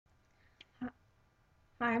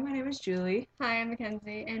Hi, my name is Julie. Hi, I'm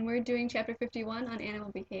Mackenzie, and we're doing chapter 51 on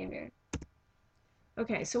animal behavior.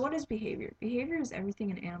 Okay, so what is behavior? Behavior is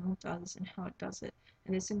everything an animal does and how it does it,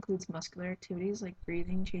 and this includes muscular activities like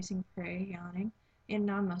breathing, chasing prey, yawning, and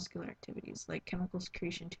non-muscular activities like chemical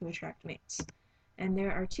secretion to attract mates. And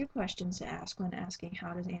there are two questions to ask when asking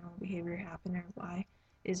how does animal behavior happen or why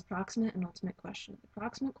is proximate and ultimate question. The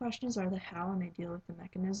proximate questions are the how and they deal with the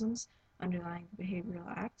mechanisms underlying the behavioral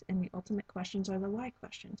act, and the ultimate questions are the why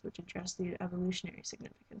questions, which address the evolutionary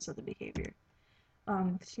significance of the behavior.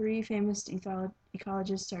 Three famous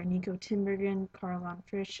ecologists are Nico Tinbergen, Karl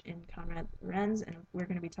Frisch, and Konrad Lorenz, and we're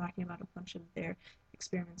going to be talking about a bunch of their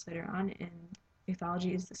experiments later on. And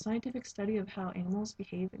ethology is the scientific study of how animals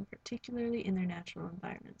behave, and particularly in their natural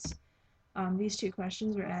environments. These two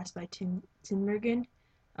questions were asked by Tinbergen.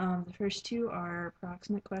 The first two are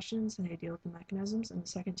proximate questions, and they deal with the mechanisms, and the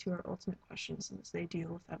second two are ultimate questions, and they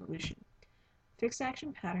deal with evolution. Fixed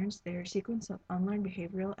action patterns, they are a sequence of unlearned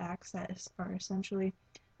behavioral acts that are essentially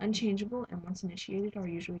unchangeable and once initiated are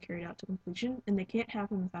usually carried out to completion, and they can't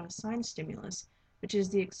happen without a sign stimulus, which is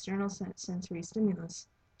the external sensory stimulus.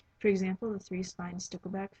 For example, the three-spined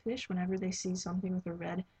stickleback fish, whenever they see something with a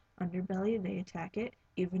red underbelly, they attack it,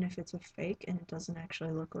 even if it's a fake and it doesn't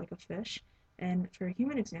actually look like a fish. And for a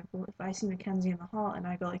human example, if I see Mackenzie in the hall and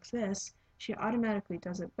I go like this, she automatically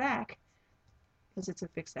does it back because it's a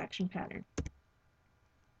fixed action pattern.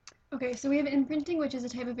 Okay, so we have imprinting, which is a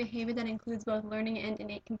type of behavior that includes both learning and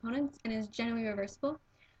innate components and is generally reversible.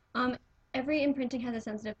 Um, every imprinting has a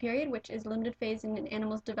sensitive period, which is a limited phase in an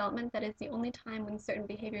animal's development that is the only time when certain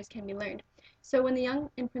behaviors can be learned. So when the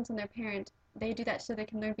young imprints on their parent, they do that so they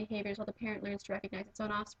can learn behaviors while the parent learns to recognize its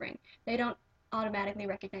own offspring. They don't automatically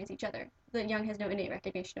recognize each other. The young has no innate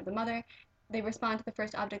recognition of the mother. They respond to the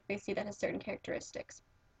first object they see that has certain characteristics.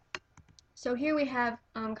 So here we have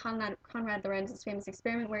Konrad Lorenz's famous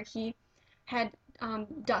experiment where he had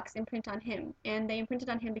ducks imprint on him, and they imprinted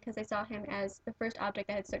on him because they saw him as the first object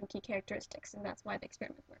that had certain key characteristics, and that's why the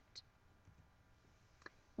experiment worked.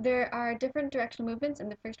 There are different directional movements,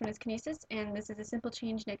 and the first one is kinesis, and this is a simple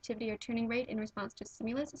change in activity or turning rate in response to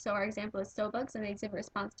stimulus. So our example is sow bugs, and they exhibit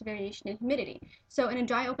response to variation in humidity. So in a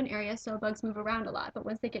dry open area, sow bugs move around a lot, but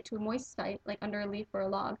once they get to a moist site, like under a leaf or a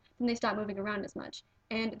log, then they stop moving around as much.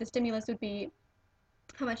 And the stimulus would be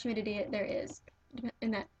how much humidity there is,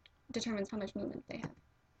 and that determines how much movement they have.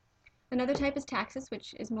 Another type is taxis,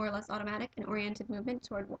 which is more or less automatic and oriented movement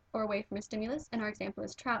toward or away from a stimulus, and our example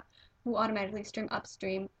is trout, who automatically swim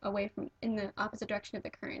upstream away from in the opposite direction of the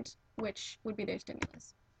current, which would be their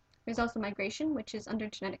stimulus. There's also migration, which is under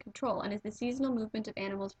genetic control and is the seasonal movement of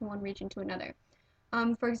animals from one region to another.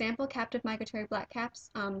 For example, captive migratory blackcaps,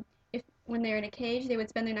 if when they're in a cage, they would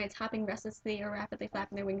spend their nights hopping restlessly or rapidly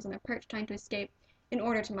flapping their wings on their perch, trying to escape in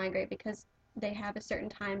order to migrate because they have a certain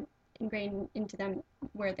time ingrained into them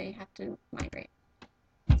where they have to migrate.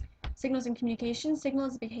 Signals and communication. Signal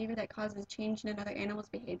is a behavior that causes change in another animal's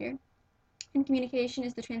behavior. And communication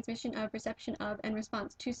is the transmission of, reception of, and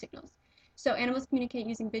response to signals. So animals communicate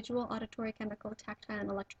using visual, auditory, chemical, tactile, and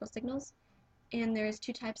electrical signals. And there's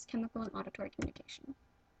two types, chemical and auditory communication.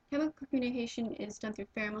 Chemical communication is done through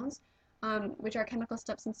pheromones, which are chemical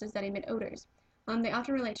substances that emit odors. They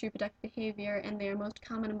often relate to reproductive behavior, and they are most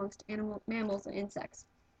common amongst mammals and insects.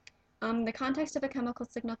 The context of a chemical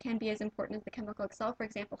signal can be as important as the chemical itself. For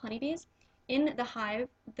example, honeybees. In the hive,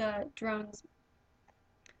 the drones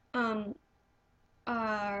um,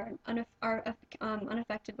 are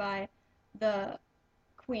unaffected by the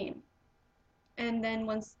queen, and then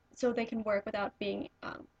so they can work without being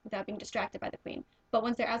distracted by the queen. But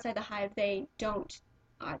once they're outside the hive, they don't.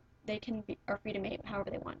 They are free to mate however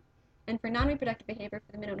they want. And for non-reproductive behavior,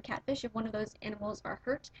 for the minnow and catfish, if one of those animals are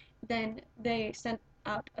hurt, then they send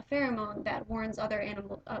out a pheromone that warns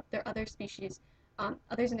other species,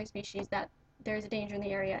 others in their species that there's a danger in the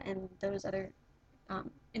area, and those other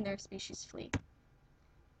in their species flee.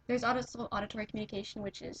 There's also auditory communication,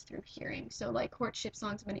 which is through hearing. So like courtship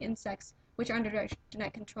songs of many insects, which are under direct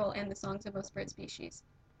genetic control, and the songs of most bird species.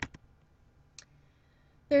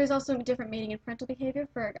 There is also different mating and parental behavior.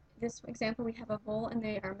 For this example, we have a vole, and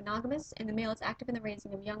they are monogamous, and the male is active in the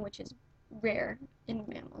raising of young, which is rare in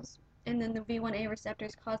mammals. And then the V1A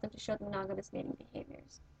receptors cause them to show the monogamous mating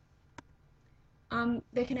behaviors.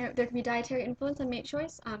 There can be dietary influence on mate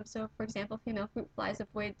choice. So, for example, female fruit flies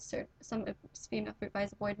avoid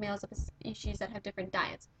males of a species that have different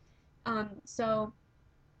diets. So,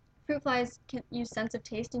 fruit flies can use sense of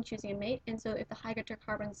taste in choosing a mate, and so if the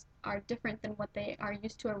hydrocarbons are different than what they are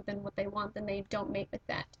used to or than what they want, then they don't mate with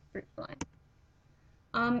that fruit fly.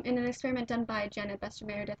 In an experiment done by Janet Bester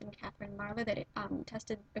Meredith and Catherine Marler that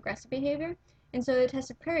tested aggressive behavior, And so they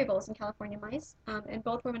tested prairie voles in California mice, and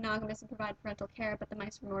both were monogamous and provided parental care, but the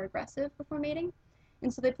mice were more aggressive before mating.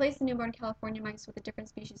 And so they placed the newborn California mice with a different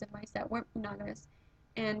species of mice that weren't monogamous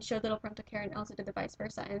and showed little parental care, and also did the vice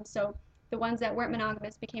versa. And so the ones that weren't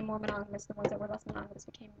monogamous became more monogamous, the ones that were less monogamous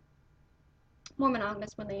became more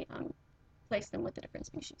monogamous when they placed them with the different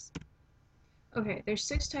species. Okay, there's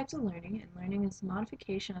 6 types of learning, and learning is the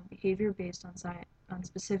modification of behavior based on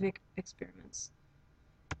specific experiments.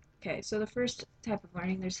 Okay, so the first type of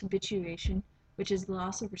learning, there's habituation, which is the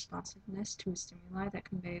loss of responsiveness to a stimuli that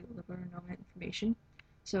convey little or no information.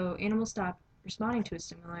 So animals stop responding to a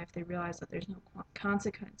stimuli if they realize that there's no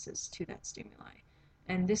consequences to that stimuli.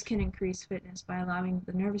 And this can increase fitness by allowing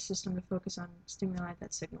the nervous system to focus on stimuli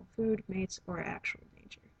that signal food, mates, or actual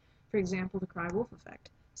danger. For example, the cry wolf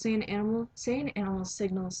effect. Say an animal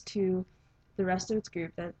signals to the rest of its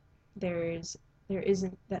group that there is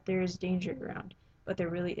danger around, but there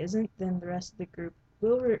really isn't, then the rest of the group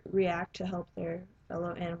will react to help their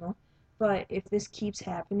fellow animal. But if this keeps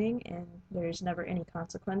happening and there's never any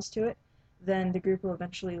consequence to it, then the group will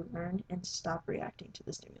eventually learn and stop reacting to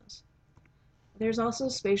the stimulus. There's also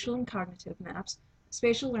spatial and cognitive maps.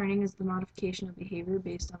 Spatial learning is the modification of behavior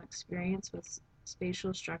based on experience with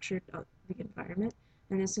spatial structure of the environment,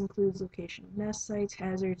 and this includes location of nest sites,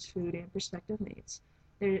 hazards, food, and prospective mates.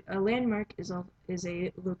 A landmark is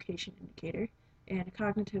a location indicator, and a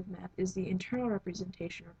cognitive map is the internal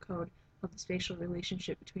representation or code of the spatial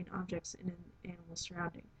relationship between objects in an animal's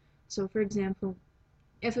surrounding. So, for example,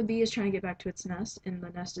 if a bee is trying to get back to its nest and the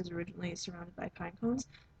nest is originally surrounded by pine cones,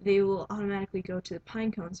 they will automatically go to the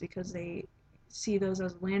pine cones because they see those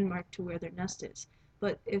as a landmark to where their nest is.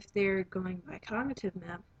 But if they're going by cognitive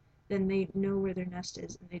map, then they know where their nest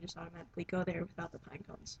is and they just automatically go there without the pine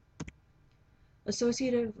cones.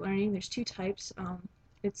 Associative learning, there's 2 types.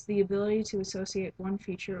 It's the ability to associate one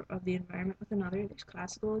feature of the environment with another. There's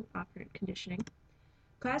classical and operant conditioning.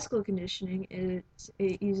 Classical conditioning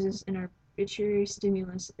it uses an arbitrary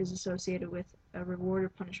stimulus is associated with a reward or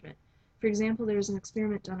punishment. For example, there was an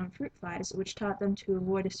experiment done on fruit flies which taught them to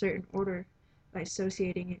avoid a certain odor by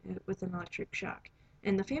associating it with an electric shock.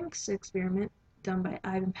 And the famous experiment done by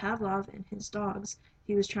Ivan Pavlov and his dogs,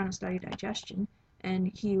 he was trying to study digestion,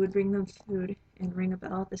 and he would bring them food and ring a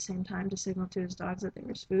bell at the same time to signal to his dogs that there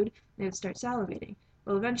was food. They would start salivating.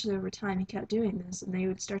 Well, eventually, over time, he kept doing this, and they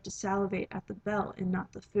would start to salivate at the bell and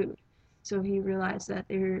not the food. So he realized that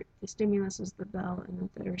the stimulus was the bell and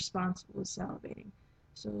that the response was salivating.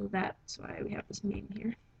 So that's why we have this meme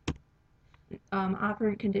here.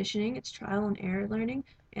 Operant conditioning, it's trial and error learning.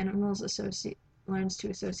 Animals learns to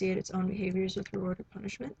associate its own behaviors with reward or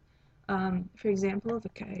punishment. For example, if a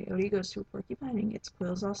coyote goes to a porcupine and gets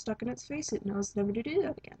quills all stuck in its face, it knows never to do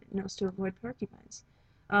that again. It knows to avoid porcupines.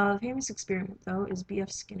 A famous experiment, though, is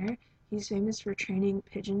B.F. Skinner. He's famous for training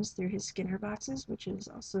pigeons through his Skinner boxes, which is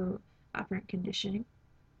also operant conditioning.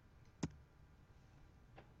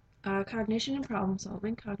 Cognition and problem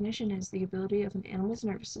solving. Cognition is the ability of an animal's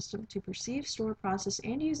nervous system to perceive, store, process,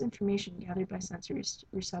 and use information gathered by sensory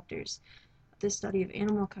receptors. This study of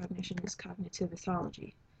animal cognition is cognitive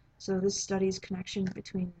ethology. So this studies connection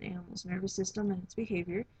between an animal's nervous system and its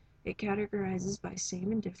behavior. It categorizes by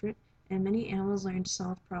same and different, and many animals learn to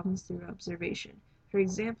solve problems through observation. For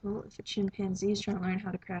example, if a chimpanzee is trying to learn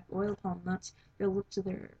how to crack oil palm nuts, they'll look to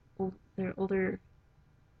their older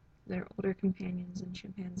companions and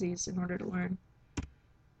chimpanzees in order to learn.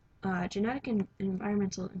 Genetic and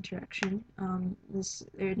environmental interaction. An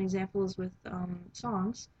example is with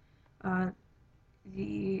songs. Uh,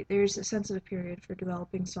 there's a sensitive period for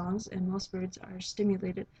developing songs, and most birds are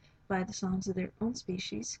stimulated by the songs of their own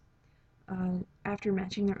species. After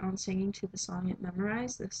matching their own singing to the song it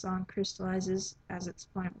memorized, the song crystallizes as its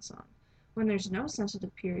final song. When there's no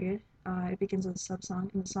sensitive period, it begins with a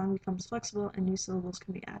subsong, and the song becomes flexible, and new syllables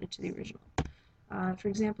can be added to the original. For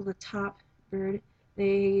example, the top bird,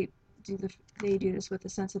 they they do this with a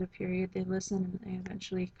sensitive period. They listen, and they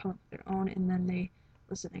eventually come up with their own, and then they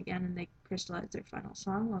listen again, and they crystallize their final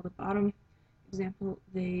song. While the bottom example,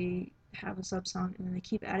 they have a sub-song, and then they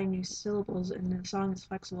keep adding new syllables, and the song is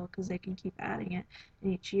flexible because they can keep adding it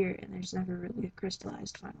in each year, and there's never really a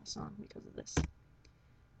crystallized final song because of this.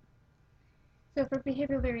 So for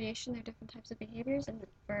behavioral variation, there are different types of behaviors, and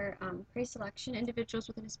for prey selection, individuals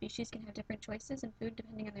within a species can have different choices in food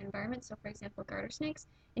depending on their environment. So for example, garter snakes.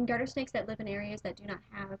 In garter snakes that live in areas that do not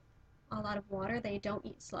have a lot of water, they don't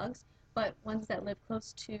eat slugs, but ones that live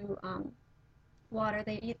close to water,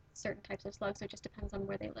 they eat certain types of slugs, so it just depends on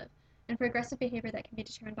where they live. And for aggressive behavior, that can be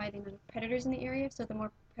determined by the amount of predators in the area, so the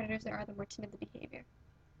more predators there are, the more timid the behavior.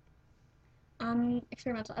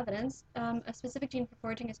 Experimental evidence. A specific gene for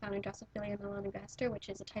foraging is found in Drosophila melanogaster, which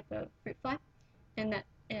is a type of fruit fly, and that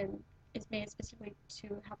is made specifically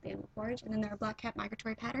to help the animal forage. And then there are black-cap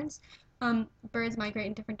migratory patterns. Birds migrate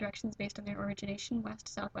in different directions based on their origination, west,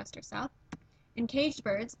 southwest, or south. In caged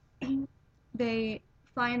birds, they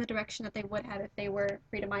fly in the direction that they would have if they were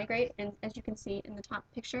free to migrate. And as you can see in the top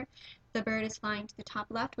picture, the bird is flying to the top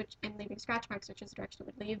left, and leaving scratch marks, which is the direction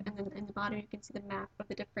it would leave. And then in the bottom, you can see the map of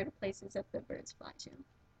the different places that the birds fly to.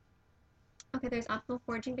 Okay, there's optimal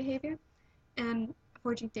foraging behavior and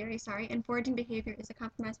foraging theory, sorry. And foraging behavior is a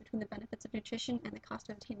compromise between the benefits of nutrition and the cost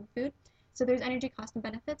of obtaining food. So there's energy cost and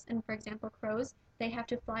benefits. And for example, crows, they have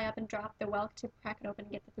to fly up and drop the whelk to crack it open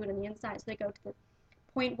and get the food on the inside. So they go to the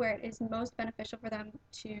point where it is most beneficial for them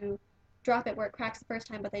to drop it where it cracks the first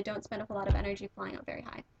time, but they don't spend a lot of energy flying up very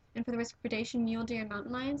high. And for the risk of predation, mule deer and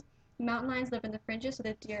mountain lions live in the fringes, so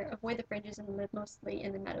the deer avoid the fringes and live mostly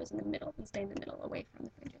in the meadows in the middle and stay in the middle away from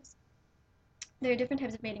the fringes. There are different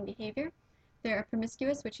types of mating behavior. There are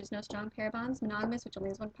promiscuous, which is no strong pair bonds, monogamous, which only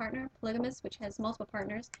has one partner, polygamous, which has multiple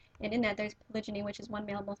partners, and in that there's polygyny, which is one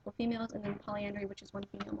male, multiple females, and then polyandry, which is one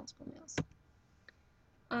female, multiple males.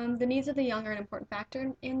 The needs of the young are an important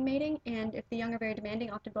factor in mating, and if the young are very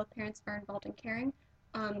demanding, often both parents are involved in caring.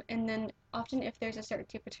 And then often if there's a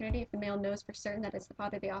certainty of paternity, if the male knows for certain that it's the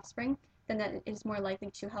father of the offspring, then that is more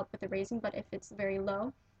likely to help with the raising. But if it's very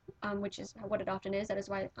low, which is what it often is, that is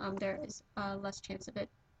why there is less chance of the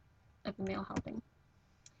male helping.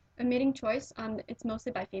 A mating choice, it's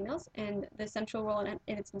mostly by females, and the central role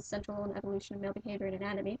it's the central role in evolution of male behavior and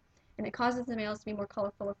anatomy, and it causes the males to be more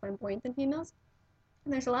colorful or flamboyant than females.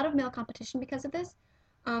 And there's a lot of male competition because of this.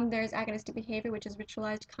 There's agonistic behavior, which is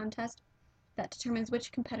ritualized contest that determines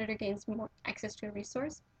which competitor gains more access to a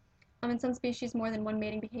resource. In some species, more than one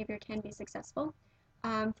mating behavior can be successful.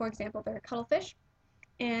 For example, there are cuttlefish,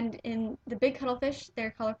 and in the big cuttlefish,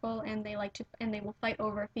 they're colorful and they will fight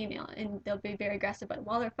over a female, and they'll be very aggressive. But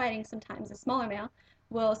while they're fighting, sometimes the smaller male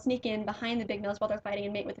will sneak in behind the big males while they're fighting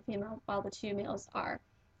and mate with the female while the two males are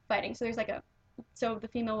fighting. So so the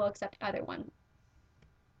female will accept either one.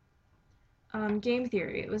 Game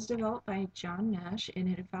theory. It was developed by John Nash and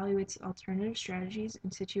it evaluates alternative strategies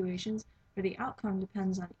in situations where the outcome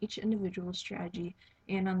depends on each individual's strategy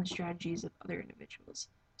and on the strategies of other individuals.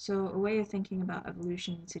 So, a way of thinking about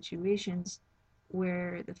evolution in situations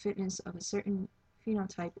where the fitness of a certain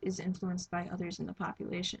phenotype is influenced by others in the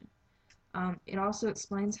population. It also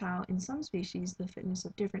explains how, in some species, the fitness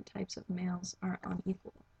of different types of males are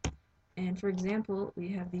unequal. And for example, we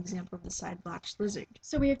have the example of the side-blotched lizard.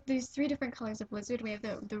 So we have these three different colors of lizard. We have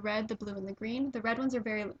the red, the blue, and the green. The red ones are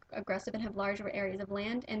very aggressive and have larger areas of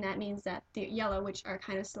land, and that means that the yellow, which are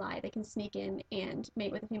kind of sly, they can sneak in and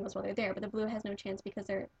mate with the females while they're there, but the blue has no chance because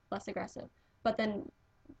they're less aggressive. But then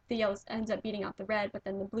the yellow ends up beating out the red, but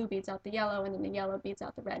then the blue beats out the yellow, and then the yellow beats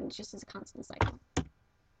out the red, and it's just a constant cycle.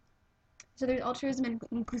 So there's altruism and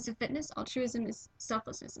inclusive fitness. Altruism is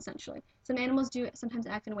selflessness, essentially. Some animals do sometimes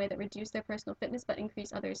act in a way that reduce their personal fitness but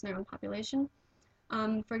increase others in their own population.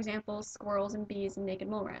 For example, squirrels and bees and naked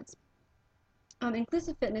mole rats.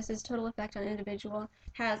 Inclusive fitness is total effect on an individual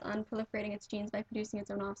has on proliferating its genes by producing its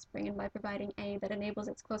own offspring and by providing aid that enables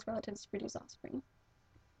its close relatives to produce offspring.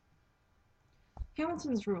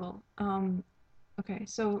 Hamilton's rule. Okay,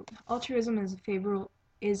 so altruism is favored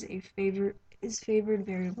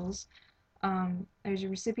variables. There's a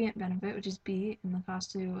recipient benefit, which is B, and the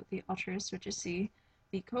cost to the altruist, which is C.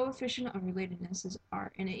 The coefficient of relatedness is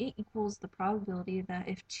R, and it equals the probability that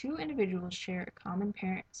if two individuals share a common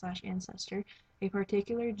parent/ancestor, a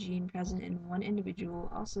particular gene present in one individual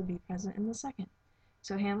will also be present in the second.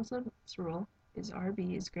 So Hamilton's rule is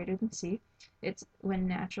RB is greater than C. It's when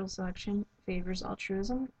natural selection favors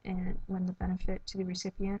altruism and when the benefit to the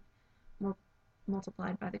recipient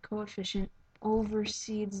multiplied by the coefficient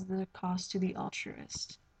oversees the cost to the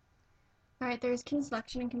altruist. Alright, there's kin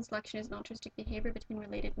selection, and kin selection is an altruistic behavior between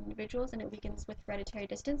related individuals, and it weakens with hereditary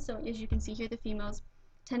distance. So as you can see here, the females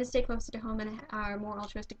tend to stay closer to home and are more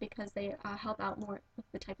altruistic because they help out more with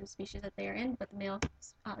the type of species that they are in, but the males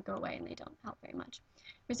go away and they don't help very much.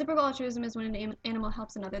 Reciprocal altruism is when an animal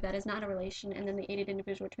helps another that is not a relation, and then the aided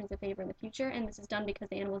individual returns the favor in the future, and this is done because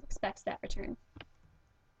the animal expects that return.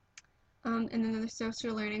 And then there's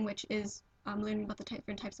social learning, which is learning about the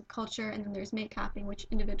different types of culture, and then there's mate copying, which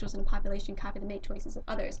individuals in a population copy the mate choices of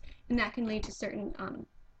others, and that can lead to certain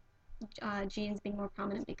genes being more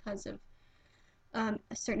prominent because of a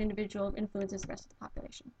certain individual influences the rest of the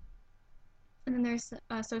population. And then there's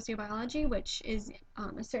sociobiology, which is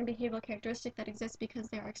a certain behavioral characteristic that exists because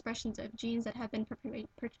there are expressions of genes that have been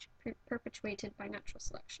perpetuated by natural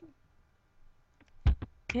selection.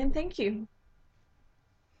 And thank you.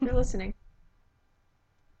 for listening.